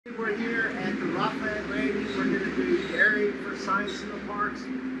we're here at the Lafayette Landing. We're going to do dairy for science in the parks.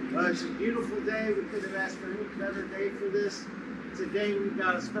 It's a beautiful day. We couldn't have asked for any better day for this. Today we've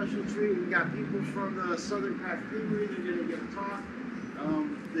got a special treat. We've got people from the Southern Craft Creamery. They're going to give a talk.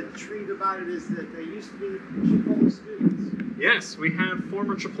 The treat about it is that they used to be Chipola students. Yes, we have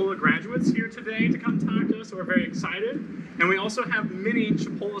former Chipola graduates here today to come talk to us, so we're very excited. And we also have many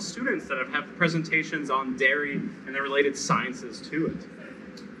Chipola students that have had presentations on dairy and the related sciences to it.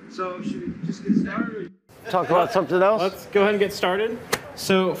 So should we just get started? Talk about something else? Let's go ahead and get started.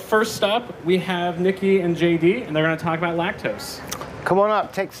 So first up, we have Nikki and JD, and they're going to talk about lactose. Come on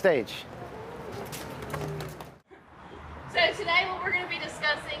up, take the stage. So today what we're going to be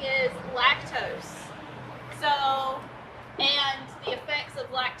discussing is lactose. So, and the effects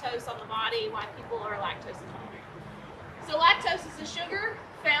of lactose on the body, why people are lactose intolerant. So lactose is a sugar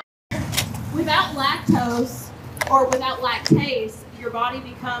found. Without lactose, or without lactase, your body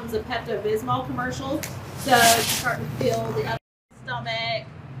becomes a Pepto-Bismol commercial. So you start to feel the upset stomach,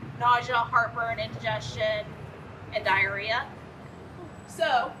 nausea, heartburn, indigestion, and diarrhea.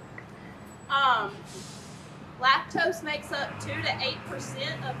 So, lactose makes up 2 to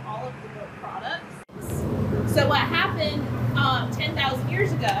 8% of all of the milk products. So what happened 10,000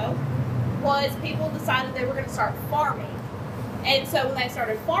 years ago was people decided they were going to start farming. And so when they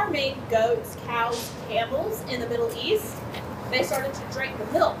started farming goats, cows, camels in the Middle East, they started to drink the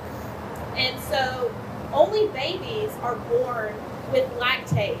milk. And so only babies are born with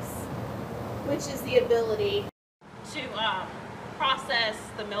lactase, which is the ability to process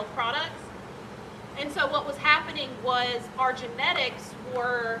the milk products. And so what was happening was our genetics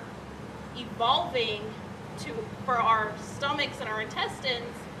were evolving for our stomachs and our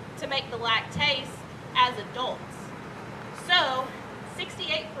intestines to make the lactase as adults. So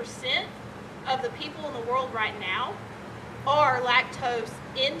 68% of the people in the world right now are lactose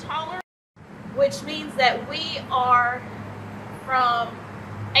intolerant, which means that we are from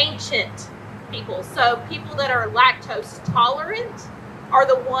ancient people. So people that are lactose tolerant are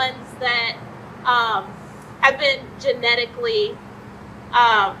the ones that have been genetically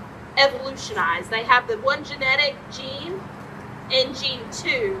evolutionized. They have the one genetic gene in gene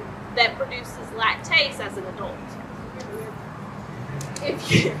 2 that produces lactase as an adult.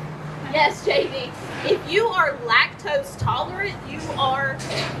 Yes, JD, if you are lactose tolerant, you are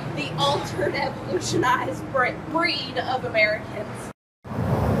the altered evolutionized breed of Americans.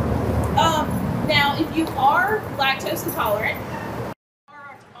 Now, if you are lactose intolerant, there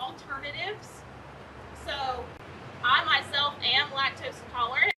are alternatives. So, I myself am lactose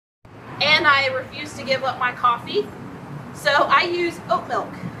intolerant, and I refuse to give up my coffee. So, I use oat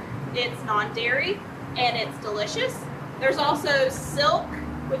milk. It's non-dairy, and it's delicious. There's also Silk,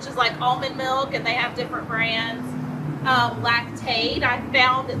 which is like almond milk, and they have different brands. Lactaid, I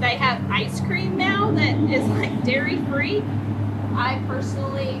found that they have ice cream now that is like dairy-free. I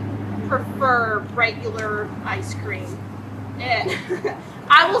personally prefer regular ice cream. And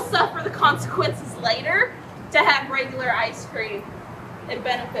I will suffer the consequences later to have regular ice cream and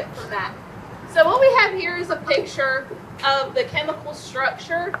benefit from that. So what we have here is a picture of the chemical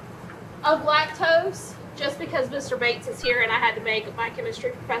structure of lactose, just because Mr. Bates is here and I had to make my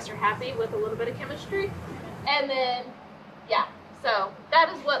chemistry professor happy with a little bit of chemistry. And then, yeah, so that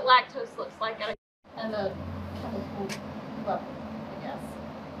is what lactose looks like at a chemical level, I guess.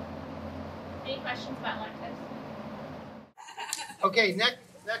 Any questions about lactose? Okay,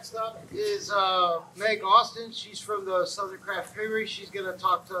 next up is Meg Austin. She's from the Southern Craft Creamery. She's going to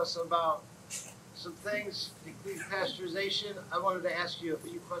talk to us about some things, including pasteurization. I wanted to ask you a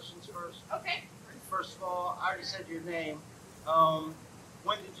few questions first. Okay. First of all, I already said your name.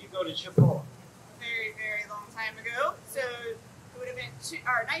 When did you go to Chipola? Very, very long time ago. So it would have been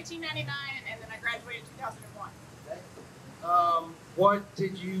 1999, and then I graduated in 2001. Okay. What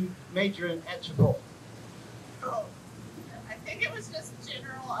did you major in at Chipola? Oh, I think it was just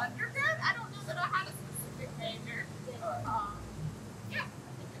general undergrad. I don't know that I had a specific major. Yeah, I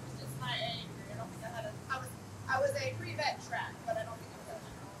think it was just my A degree. I don't think I had I was a pre-vet track, but I don't think it was a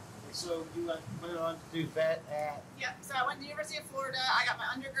general. So you went on to do vet at? Yep, so I went to the University of Florida. I got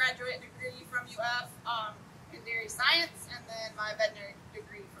my undergraduate degree from UF in dairy science, and then my veterinary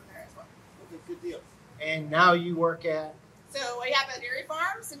degree from there as well. Okay, good deal. And now you work at? So we have a dairy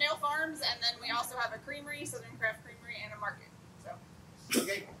farm, Sandale Farms, and then we also have a creamery, Southern Craft Creamery, and a market. So.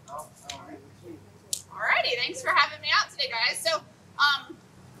 Okay. Alrighty, thanks for having me out today, guys. So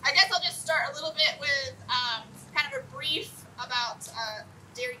I guess I'll just start a little bit with kind of a brief about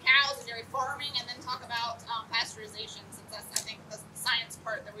dairy cows and dairy farming, and then talk about pasteurization, since that's, I think, the science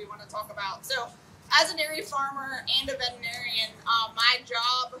part that we want to talk about. So as a dairy farmer and a veterinarian, my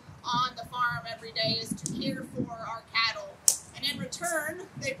job every day is to care for our cattle. And in return,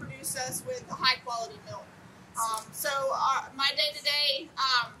 they produce us with high quality milk. My day-to-day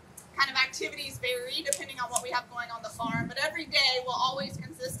kind of activities vary depending on what we have going on the farm, but every day will always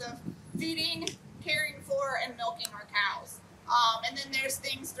consist of feeding, caring for, and milking our cows. And then there's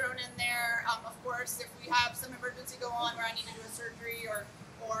things thrown in there. Of course, if we have some emergency go on where I need to do a surgery or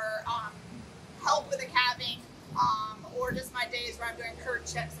help with a calving, or just my days where I'm doing herd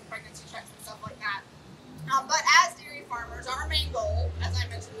checks and pregnancy checks and stuff like that. But as dairy farmers, our main goal, as I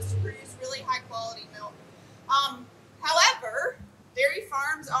mentioned, is to produce really high quality milk. However, dairy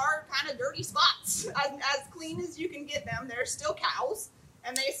farms are kind of dirty spots. As clean as you can get them, they're still cows,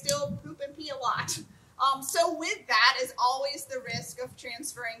 and they still poop and pee a lot. So with that is always the risk of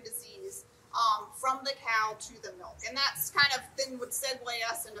transferring disease from the cow to the milk. And that's kind of then would segue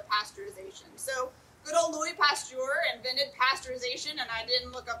us into pasteurization. So good old Louis Pasteur invented pasteurization, and I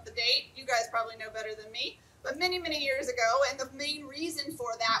didn't look up the date. You guys probably know better than me. But many, many years ago, and the main reason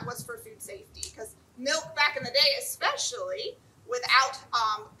for that was for food safety. Because milk back in the day, especially without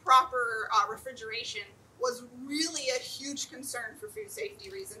proper refrigeration, was really a huge concern for food safety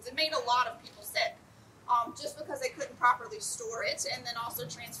reasons. It made a lot of people sick. Just because they couldn't properly store it, and then also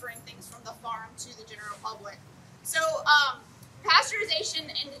transferring things from the farm to the general public. So pasteurization,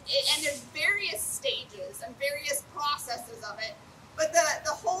 and there's various stages and various processes of it, but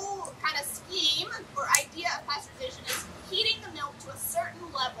the whole kind of scheme or idea of pasteurization is heating the milk to a certain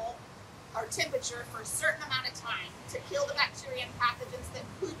level or temperature for a certain amount of time to kill the bacteria and pathogens that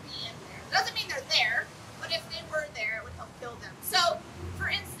could be in there. It doesn't mean they're there, but if they were there, it would help kill them. So, for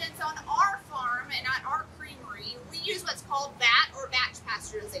instance, on our farm and at our creamery, we use what's called VAT or batch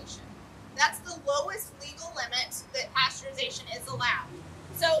pasteurization. That's the lowest legal limit that pasteurization is allowed.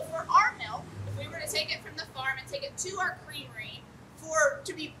 So for our milk, if we were to take it from the farm and take it to our creamery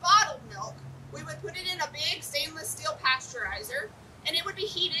to be bottled milk, we would put it in a big stainless steel pasteurizer, and it would be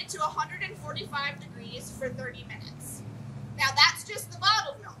heated to 145 degrees for 30 minutes. Now that's just the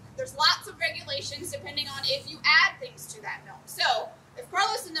bottled milk. There's lots of regulations depending on if you add things to that milk. So if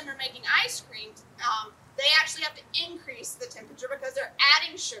Carlos and them are making ice cream, they actually have to increase the temperature because they're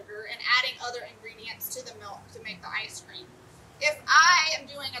adding sugar and adding other ingredients to the milk to make the ice cream. If I am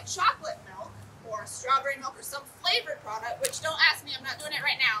doing a chocolate milk or a strawberry milk or some flavored product, which don't ask me, I'm not doing it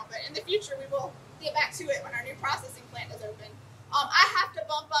right now, but in the future we will get back to it when our new processing plant is open, I have to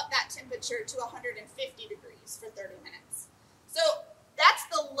bump up that temperature to 150 degrees for 30 minutes. So that's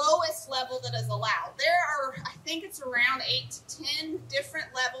the lowest level that is allowed. There are, I think it's around 8 to 10 different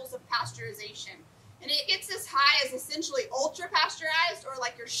levels of pasteurization. And it gets as high as essentially ultra pasteurized or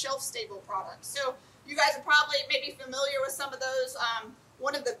like your shelf stable products. So you guys are probably maybe familiar with some of those.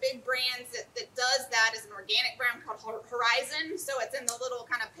 One of the big brands that does that is an organic brand called Horizon. So it's in the little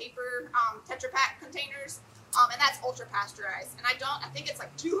kind of paper Tetra Pak containers. And that's ultra pasteurized. And I think it's like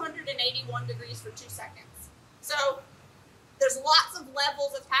 281 degrees for 2 seconds. So there's lots of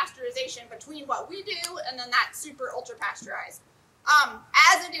levels of pasteurization between what we do and then that super ultra pasteurized.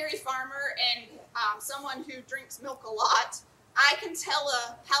 As a dairy farmer and someone who drinks milk a lot, I can tell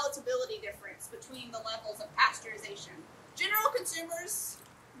a palatability difference between the levels of pasteurization. General consumers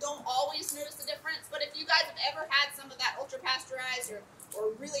don't always notice the difference, but if you guys have ever had some of that ultra pasteurized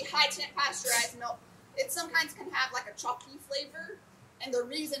or really high temp pasteurized milk, it sometimes can have like a chalky flavor, and the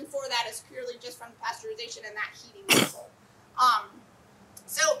reason for that is purely just from pasteurization and that heating level.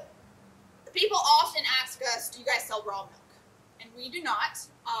 So people often ask us, do you guys sell raw milk? And we do not.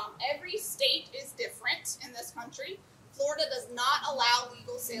 Every state is different in this country. Florida does not allow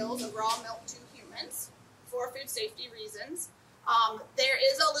legal sales of raw milk to humans for food safety reasons. There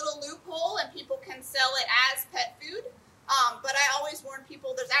is a little loophole and people can sell it as pet food. But I always warn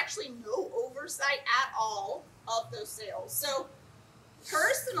people there's actually no oversight at all of those sales. So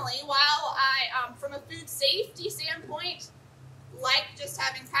personally, while I, from a food safety standpoint, like just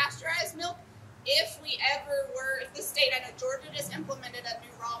having pasteurized milk, if the state, I know Georgia just implemented a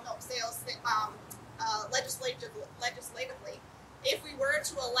new raw milk sales legislatively, if we were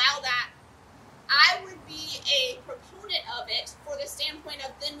to allow that, I would be a proponent of it for the standpoint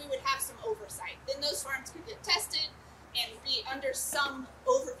of then we would have some oversight. Then those farms could get tested and be under some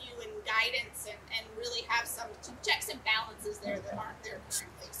overview and guidance and really have some checks and balances there that aren't there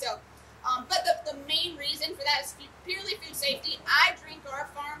currently. So, but the main reason for that is purely food safety. I drink our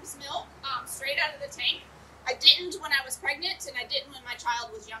farm's milk straight out of the tank. I didn't when I was pregnant, and I didn't when my child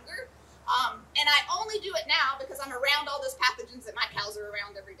was younger. And I only do it now because I'm around all those pathogens that my cows are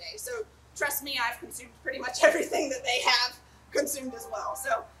around every day. So trust me, I've consumed pretty much everything that they have consumed as well.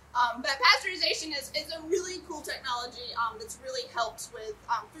 So But pasteurization is a really cool technology that's really helped with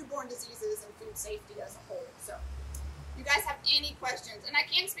foodborne diseases and food safety as a whole. So if you guys have any questions, and I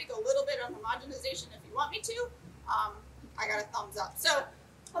can speak a little bit on homogenization if you want me to, I got a thumbs up. So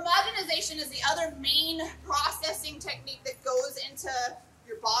homogenization is the other main processing technique that goes into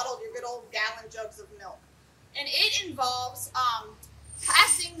your bottled, your good old gallon jugs of milk. And it involves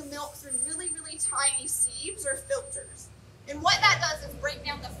passing the milk through really, really tiny sieves or filters. And what that does is break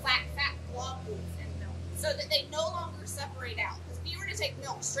down the fat globules in milk so that they no longer separate out. Because if you were to take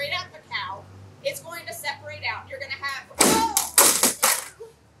milk straight out of a cow, it's going to separate out. You're going to have,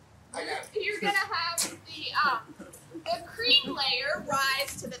 the cream layer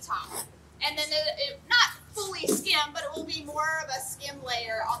rise to the top. And then not fully skim, but it will be more of a skim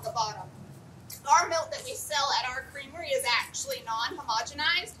layer on the bottom. Our milk that we sell at our creamery is actually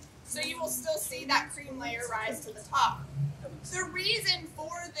non-homogenized, so you will still see that cream layer rise to the top. The reason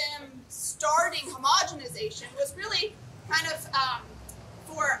for them starting homogenization was really kind of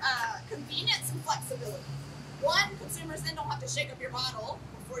for convenience and flexibility. One, consumers then don't have to shake up your bottle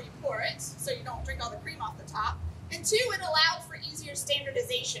before you pour it, so you don't drink all the cream off the top. And two, it allows for easier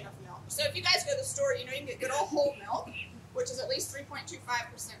standardization of milk. So if you guys go to the store, you know you can get good old whole milk, which is at least 3.25%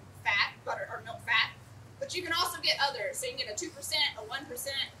 fat, butter or milk fat. But you can also get others. So you can get a 2%, a 1%,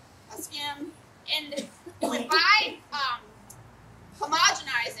 a skim. And by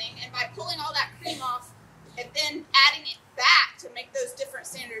homogenizing and by pulling all that cream off and then adding it back to make those different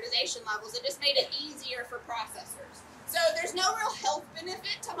standardization levels, it just made it easier for processors. So there's no real health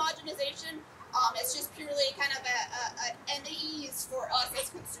benefit to homogenization. It's just purely kind of an ease for us as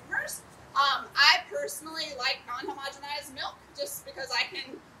consumers. I personally like non-homogenized milk just because I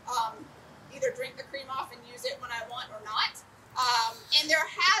can either drink the cream off and use it when I want or not. And there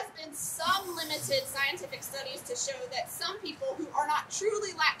has been some limited scientific studies to show that some people who are not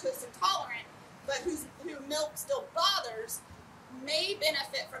truly lactose intolerant, but who milk still bothers, may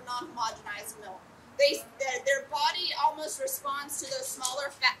benefit from non-homogenized milk. Their body almost responds to those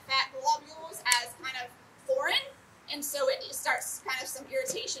smaller fat globules as kind of foreign, and so it starts kind of some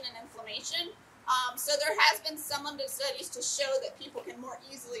irritation and inflammation. So there has been some limited studies to show that people can more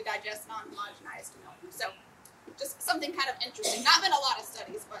easily digest non-homogenized milk. So just something kind of interesting. Not been a lot of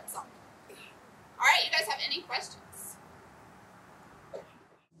studies, but some. All right, you guys have any questions?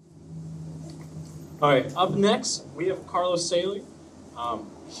 All right, up next, we have Carlos Saley.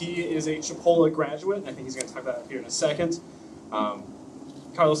 He is a Chipola graduate, and I think he's going to talk about it here in a second.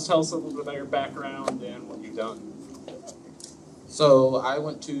 Carlos, tell us a little bit about your background and what you've done. So I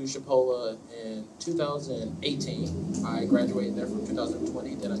went to Chipola in 2018. I graduated there from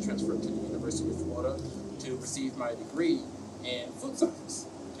 2020. Then I transferred to the University of Florida to receive my degree in food science.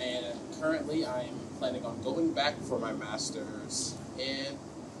 And currently I'm planning on going back for my master's in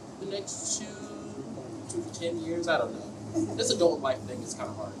the next 2 to 10 years. I don't know. This adult life thing is kind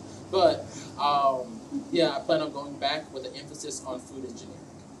of hard. But yeah, I plan on going back with an emphasis on food engineering.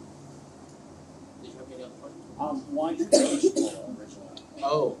 Did you have any other questions? Why did you go to Chipola originally?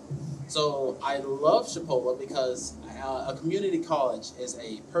 Oh, so I love Chipola because a community college is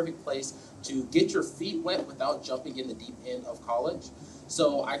a perfect place to get your feet wet without jumping in the deep end of college.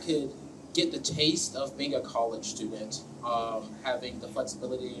 So I could get the taste of being a college student, having the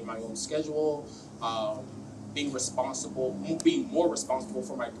flexibility in my own schedule, being more responsible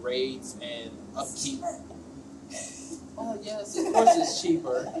for my grades and upkeep. Oh yes, of course it's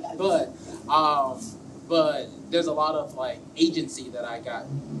cheaper, but there's a lot of like agency that I got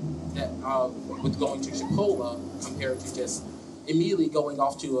that with going to Chipola compared to just immediately going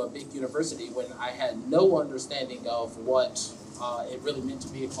off to a big university when I had no understanding of what it really meant to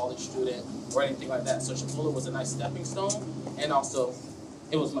be a college student or anything like that. So Chipola was a nice stepping stone, and also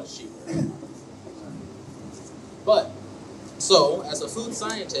it was much cheaper. But, so, as a food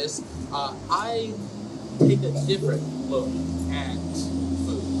scientist, I take a different look at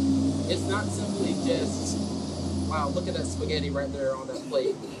food. It's not simply just, wow, look at that spaghetti right there on that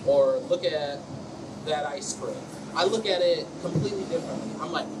plate, or look at that ice cream. I look at it completely differently.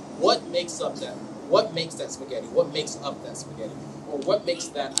 I'm like, what makes up that? What makes that spaghetti? What makes up that spaghetti? Or what makes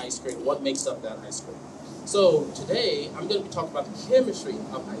that ice cream? What makes up that ice cream? So, today, I'm going to be talking about the chemistry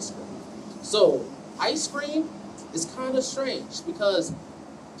of ice cream. So, ice cream is kind of strange because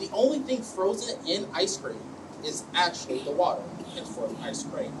the only thing frozen in ice cream is actually the water, hence for ice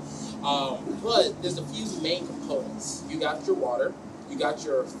cream. But there's a few main components. You got your water, you got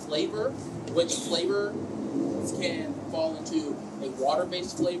your flavor, which flavor can fall into a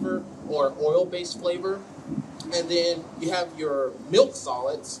water-based flavor or oil-based flavor. And then you have your milk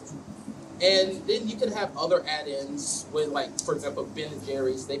solids, And then you can have other add-ins with, like, for example, Ben &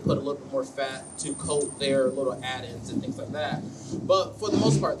 Jerry's. They put a little bit more fat to coat their little add-ins and things like that. But for the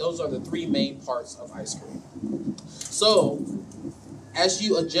most part, those are the three main parts of ice cream. So as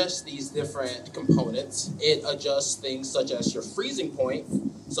you adjust these different components, it adjusts things such as your freezing point,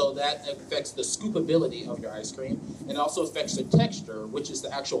 so that affects the scoopability of your ice cream, and also affects the texture, which is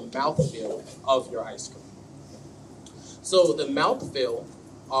the actual mouthfeel of your ice cream. So the mouthfeel,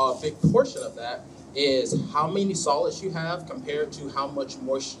 a big portion of that is how many solids you have compared to how much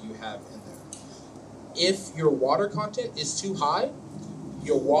moisture you have in there. If your water content is too high,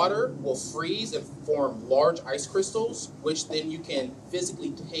 your water will freeze and form large ice crystals, which then you can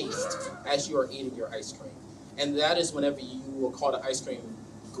physically taste as you are eating your ice cream. And that is whenever you will call the ice cream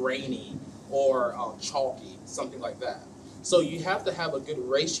grainy or chalky, something like that. So you have to have a good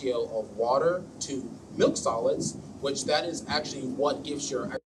ratio of water to milk solids, which that is actually what gives your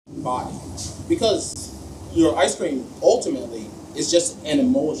ice cream body. Because your ice cream ultimately is just an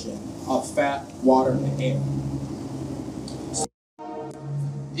emulsion of fat, water, and air.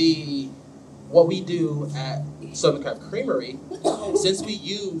 What we do at Southern Craft Creamery, since we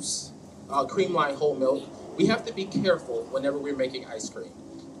use cream line whole milk, we have to be careful whenever we're making ice cream,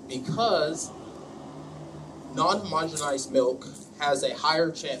 because non-homogenized milk has a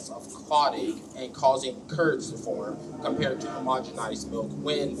higher chance of clotting and causing curds to form compared to homogenized milk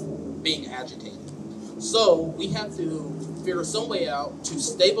when being agitated. So we have to figure some way out to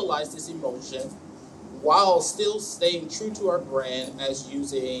stabilize this emulsion while still staying true to our brand as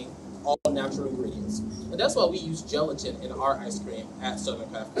using all natural ingredients. And that's why we use gelatin in our ice cream at Southern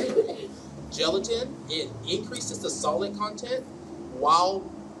Craft Creamery. Gelatin, it increases the solid content while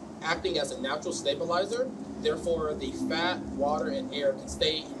acting as a natural stabilizer. Therefore, the fat, water, and air can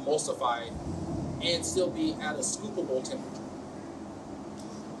stay emulsified and still be at a scoopable temperature.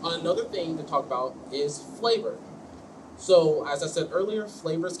 Another thing to talk about is flavor. So, as I said earlier,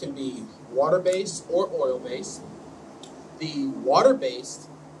 flavors can be water-based or oil-based. The water-based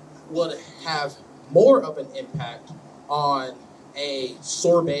would have more of an impact on a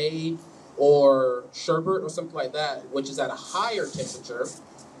sorbet or sherbet or something like that, which is at a higher temperature,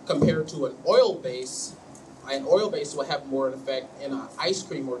 compared to an oil-based. An oil-based will have more an effect in an ice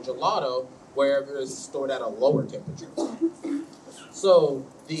cream or gelato, wherever it's stored at a lower temperature. So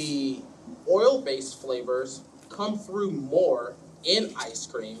the oil-based flavors come through more in ice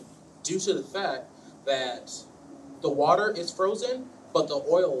cream due to the fact that the water is frozen, but the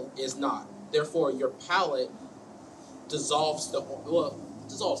oil is not. Therefore, your palate dissolves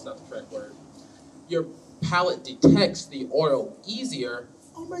dissolves not the correct word. Your palate detects the oil easier.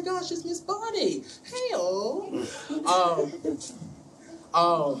 Oh my gosh, it's Miss Bonnie. Hey-oh.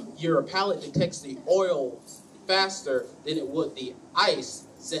 Your palate detects the oil faster than it would the ice,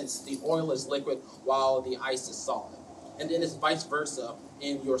 since the oil is liquid while the ice is solid. And then it's vice versa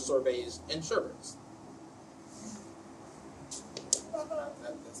in your sorbets and sherbets.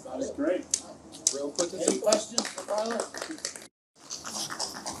 That's about it. Great. Real quick and Any simple. questions for Violet?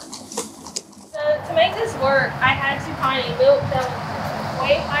 So to make this work, I had to find a milk that was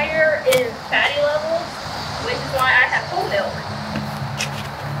way higher in fatty levels, which is why I have whole milk.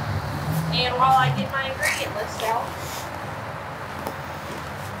 And while I get my ingredient list out,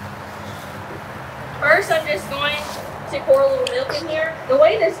 first I'm just going to pour a little milk in here. The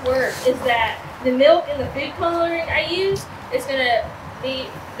way this works is that the milk and the food coloring I use is they're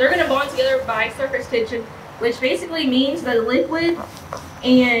gonna bond together by surface tension, which basically means the liquid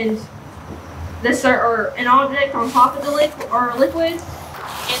and an object on top of the liquid,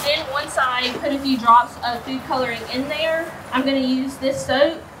 and then once I put a few drops of food coloring in there, I'm going to use this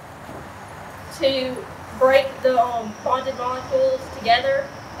soap to break the bonded molecules together.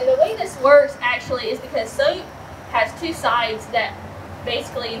 And the way this works actually is because soap has two sides that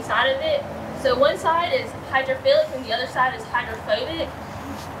basically inside of it. So one side is hydrophilic and the other side is hydrophobic,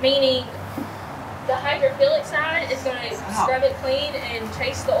 meaning the hydrophilic side is going to scrub it clean and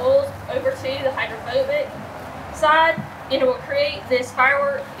chase the oils over to the hydrophobic side, and it will create this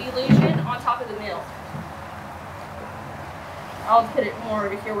firework illusion on top of the milk. I'll put it more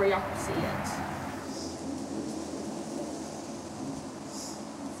over here where y'all can see it.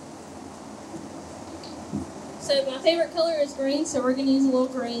 So my favorite color is green, so we're going to use a little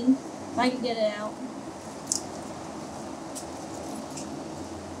green if I can get it out.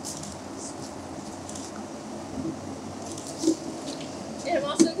 And I'm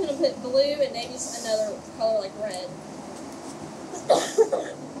also going to put blue and maybe another color like red.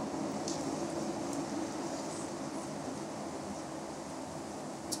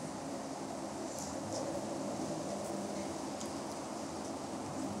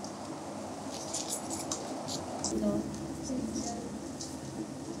 No.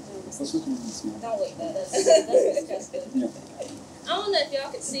 What's with you smell? Don't look that. That's disgusting. Yeah. I don't know if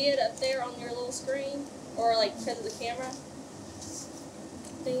y'all can see it up there on your little screen, or like because of the camera.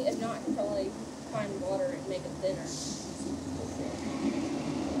 If not, I can probably find water and make it thinner.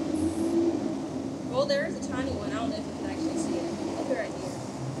 Well, there is a tiny one. I don't know if you can actually see it. I'll put it right here.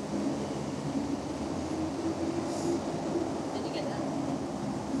 Did you get that?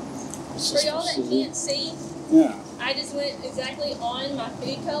 For y'all that can't see, Yeah. I just went exactly on my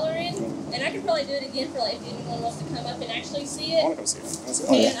food coloring, and I could probably do it again for like if anyone wants to come up and actually see I want it. to come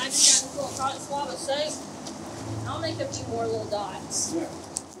see it. And I just got this little cotton swab of soap. I'll make a few more little dots. Yeah.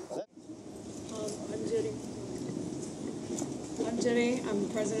 I'm Jenny. I'm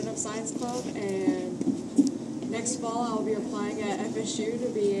the president of Science Club, and next fall I'll be applying at FSU to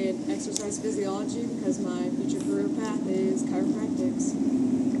be in exercise physiology because my future career path is chiropractics.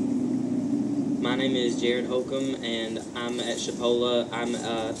 My name is Jared Holcomb, and I'm at Chipola. I'm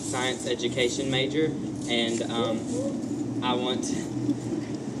a science education major, and I want to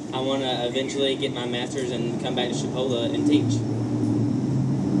eventually get my master's and come back to Chipola and teach.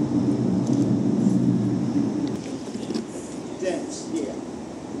 Dense, yeah.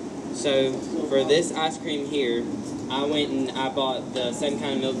 So for this ice cream here, I went and I bought the same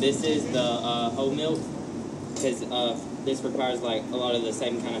kind of milk. This is the whole milk, because this requires like a lot of the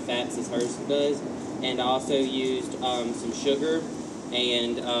same kind of fats as hers does. And I also used some sugar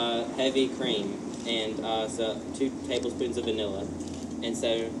and heavy cream and so 2 tablespoons of vanilla. And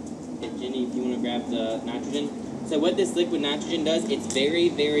so, Jenny, if you want to grab the nitrogen. So what this liquid nitrogen does, it's very,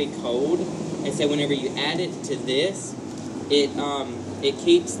 very cold. And so whenever you add it to this, it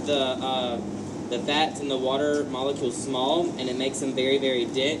keeps the fats and the water molecules small, and it makes them very, very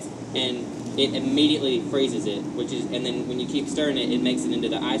dense, and it immediately freezes it, and then when you keep stirring it, it makes it into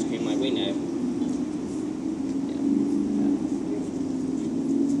the ice cream like we know.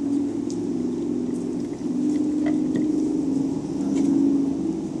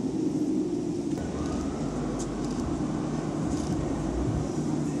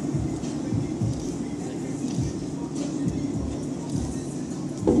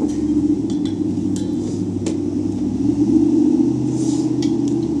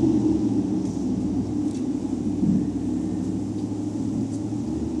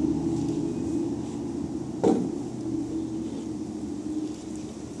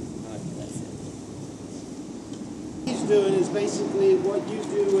 Doing is basically what you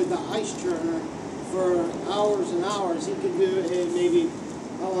do with the ice churner for hours and hours. He can do it in maybe,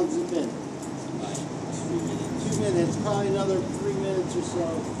 how long has it been? 2 minutes, probably another 3 minutes or so.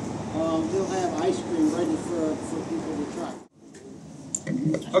 He'll have ice cream ready for people to try.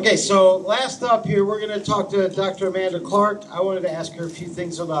 Okay, so last up here, we're going to talk to Dr. Amanda Clark. I wanted to ask her a few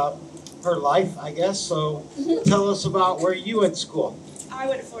things about her life, I guess. So tell us about where you went to school. I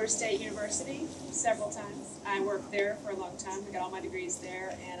went to Florida State University several times. I worked there for a long time. I got all my degrees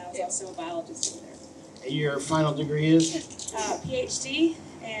there, and I was also a biologist over there. Your final degree is? PhD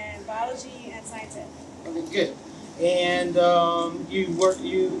in biology and science ed. Okay, good. And you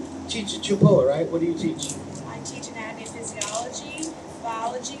teach at Chipola, right? What do you teach? I teach anatomy and physiology,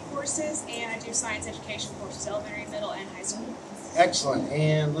 biology courses, and I do science education courses, elementary, middle, and high school. Excellent.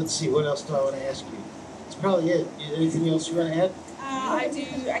 And let's see, what else do I want to ask you? That's probably it. Anything else you want to add? I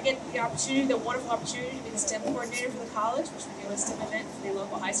get the wonderful opportunity to be the STEM coordinator for the college, which we do a STEM event for the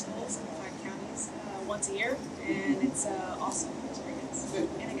local high schools in the 5 counties once a year, and it's awesome experience.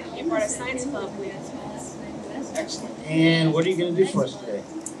 And I get to be part of Science Club. Excellent. And what are you going to do for us today?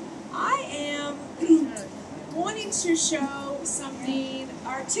 I am wanting to show something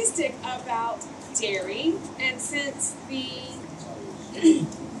artistic about dairy, and since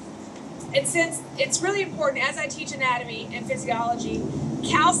it's really important, as I teach anatomy and physiology,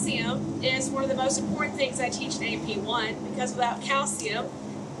 calcium is one of the most important things I teach in AP1, because without calcium,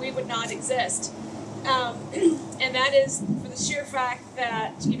 we would not exist. And that is for the sheer fact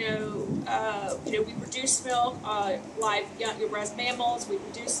that, we produce milk, as mammals, we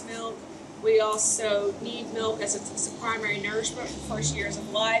produce milk. We also need milk as a primary nourishment for the first years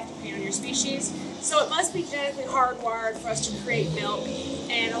of life, depending on your species. So it must be genetically hardwired for us to create milk.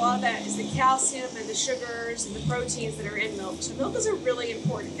 And a lot of that is the calcium and the sugars and the proteins that are in milk. So milk is a really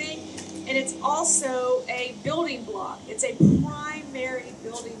important thing. And it's also a building block. It's a primary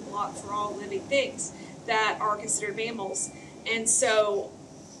building block for all living things that are considered mammals. And so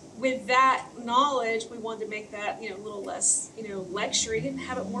with that knowledge, we wanted to make that, a little less, lecturing and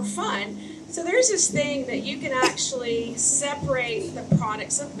have it more fun. So there's this thing that you can actually separate the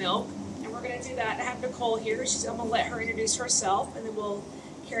products of milk, and we're going to do that. I have Nicole here. I'm going to let her introduce herself, and then we'll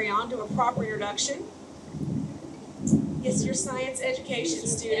carry on to a proper introduction. is your science education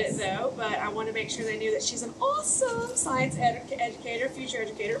student, though, but I want to make sure they knew that she's an awesome science educator, future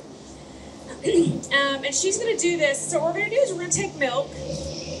educator. And she's going to do this. So what we're going to do is we're going to take milk,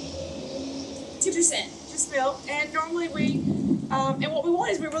 2%, just milk, and normally and what we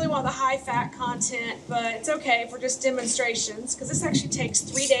want is we really want the high fat content, but it's okay for just demonstrations because this actually takes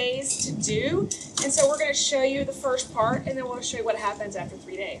 3 days to do. And so we're going to show you the first part, and then we'll show you what happens after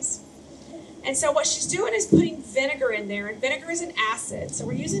 3 days. And so what she's doing is putting vinegar in there, and vinegar is an acid. So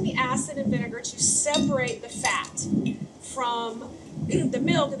we're using the acid and vinegar to separate the fat from the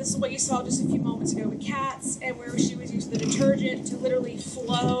milk, and this is what you saw just a few moments ago with cats, and where she was using the detergent to literally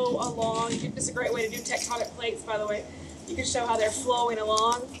flow along. This is a great way to do tectonic plates, by the way. You can show how they're flowing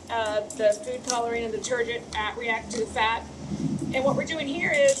along. The food coloring and the detergent react to the fat. And what we're doing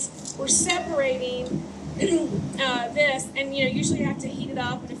here is we're separating this, and usually you have to heat it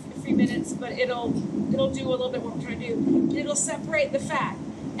up in a few minutes, but it'll do a little bit what we're trying to do. It'll separate the fat,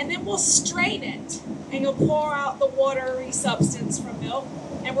 and then we'll strain it, and you'll pour out the watery substance from milk,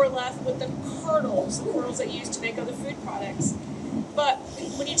 and we're left with the kernels that you use to make other food products. But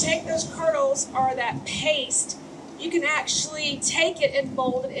when you take those kernels or that paste, you can actually take it and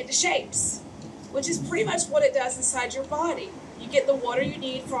mold it into shapes, which is pretty much what it does inside your body. You get the water you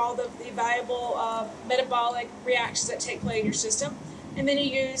need for all the valuable metabolic reactions that take place in your system, and then you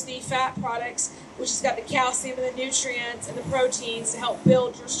use the fat products, which has got the calcium and the nutrients and the proteins to help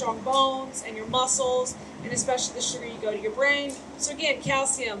build your strong bones and your muscles, and especially the sugar you go to your brain. So again,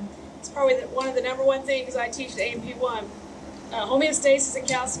 calcium is probably one of the #1 things I teach at AMP1, homeostasis and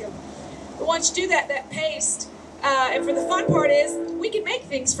calcium. But once you do that paste, and for the fun part is, we can make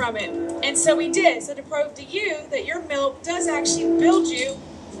things from it. And so we did. So to prove to you that your milk does actually build you,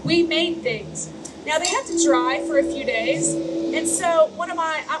 we made things. Now they have to dry for a few days. And so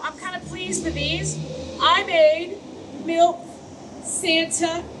I'm kind of pleased with these. I made milk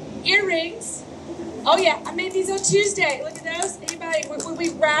Santa earrings. Oh yeah, I made these on Tuesday. Look at those. Anybody, we'll be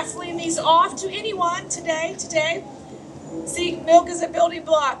raffling these off to anyone today. See, milk is a building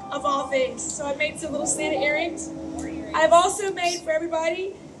block of all things. So I made some little Santa earrings. I've also made for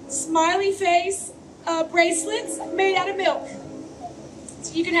everybody smiley face bracelets made out of milk.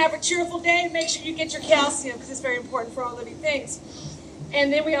 So you can have a cheerful day and make sure you get your calcium because it's very important for all living things.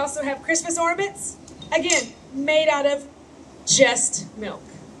 And then we also have Christmas ornaments, again, made out of just milk.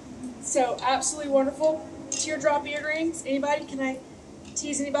 So absolutely wonderful. Teardrop earrings. Anybody? Can I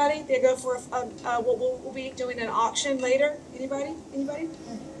tease anybody? They go for we'll be doing an auction later. Anybody?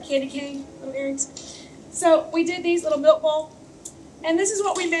 Candy cane little earrings. So we did these little milk bowl, and this is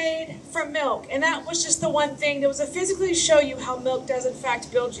what we made from milk. And that was just the one thing that was to physically show you how milk does in fact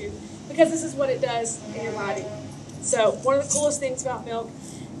build you, because this is what it does in your body. So one of the coolest things about milk,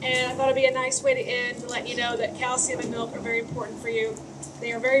 and I thought it'd be a nice way to end to let you know that calcium and milk are very important for you.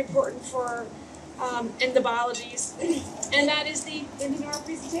 They are very important for in the biologies, and that is the ending of our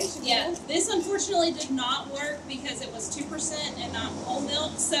presentation. Yeah, this unfortunately did not work because it was 2% and not whole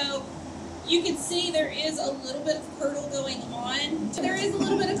milk. So you can see there is a little bit of curdle going on. There is a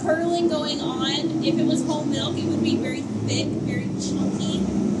little bit of curdling going on. If it was whole milk, it would be very thick, very chunky,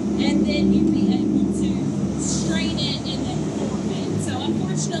 and then you'd be able to strain it and then form it. So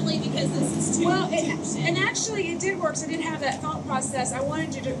unfortunately, because this is 2%. And actually it did work, so I did have that thought process. I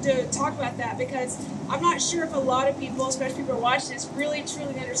wanted you to talk about that because I'm not sure if a lot of people, especially people who are watching this, really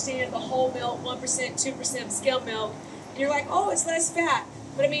truly understand the whole milk, 1%, 2% skim milk. And you're like, oh, it's less fat.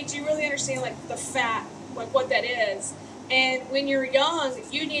 But I mean, do you really understand like the fat, like what that is? And when you're young,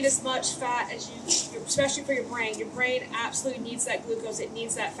 you need as much fat as you, especially for your brain. Your brain absolutely needs that glucose. It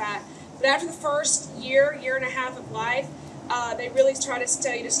needs that fat. But after the first year and a half of life, they really try to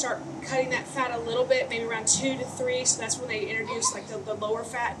tell you to start cutting that fat a little bit, maybe around 2 to 3. So that's when they introduce like the lower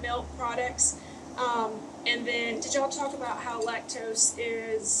fat milk products. And then, did y'all talk about how lactose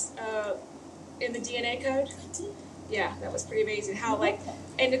is in the DNA code? Yeah, that was pretty amazing. How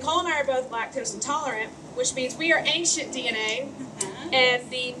and Nicole and I are both lactose intolerant, which means we are ancient DNA, and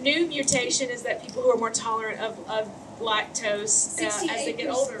the new mutation is that people who are more tolerant of lactose as they get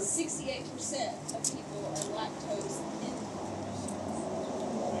older. 68% of people are lactose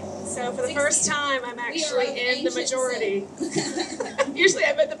intolerant. So for the first time, I'm actually in the majority. Usually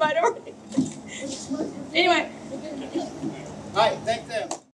I'm in the minority. Anyway. All right, thank them.